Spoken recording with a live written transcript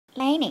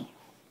ain't he?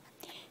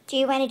 Do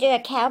you want to do a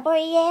cowboy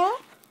yell?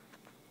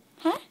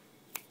 Huh?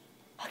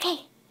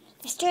 Okay,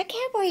 let's do a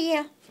cowboy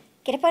yell.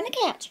 Get up on the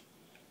couch.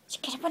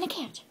 Get up on the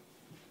couch.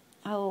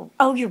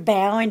 Oh, you're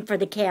bowing for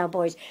the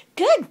Cowboys.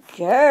 Good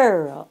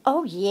girl.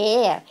 Oh,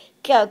 yeah.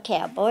 Go,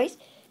 Cowboys.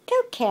 Go,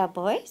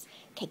 Cowboys.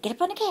 Okay, get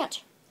up on the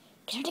couch.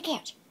 Get on the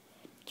couch.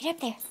 Get up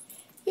there.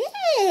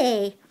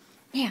 Yay.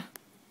 Now,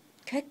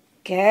 good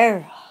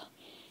girl.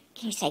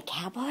 Can you say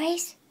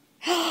Cowboys?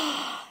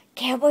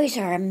 Cowboys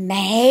are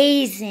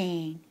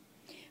amazing.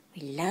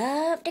 We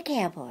love the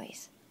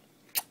Cowboys.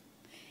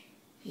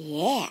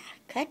 Yeah,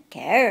 good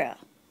girl.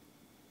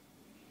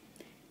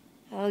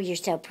 Oh, you're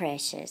so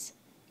precious.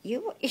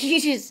 You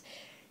just,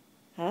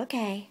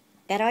 okay.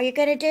 That all you're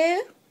going to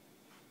do?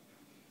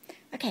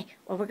 Okay,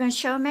 well, we're going to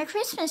show them our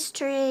Christmas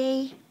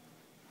tree.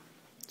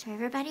 Show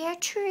everybody our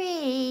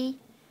tree.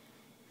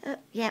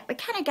 Yeah, we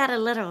kind of got a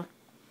little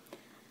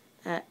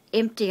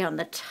empty on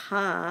the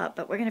top,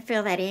 but we're going to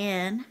fill that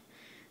in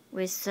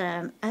with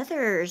some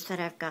others that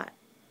I've got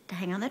to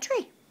hang on the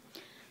tree.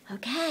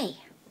 Okay.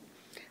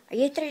 Are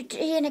you through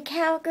being a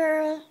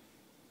cowgirl?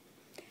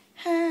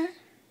 Huh?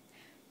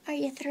 Are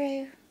you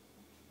through?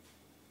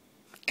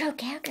 Go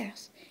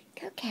Cowgirls.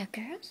 Go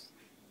Cowgirls.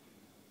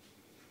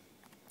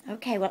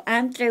 Okay, well,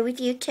 I'm through with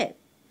you too.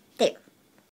 There.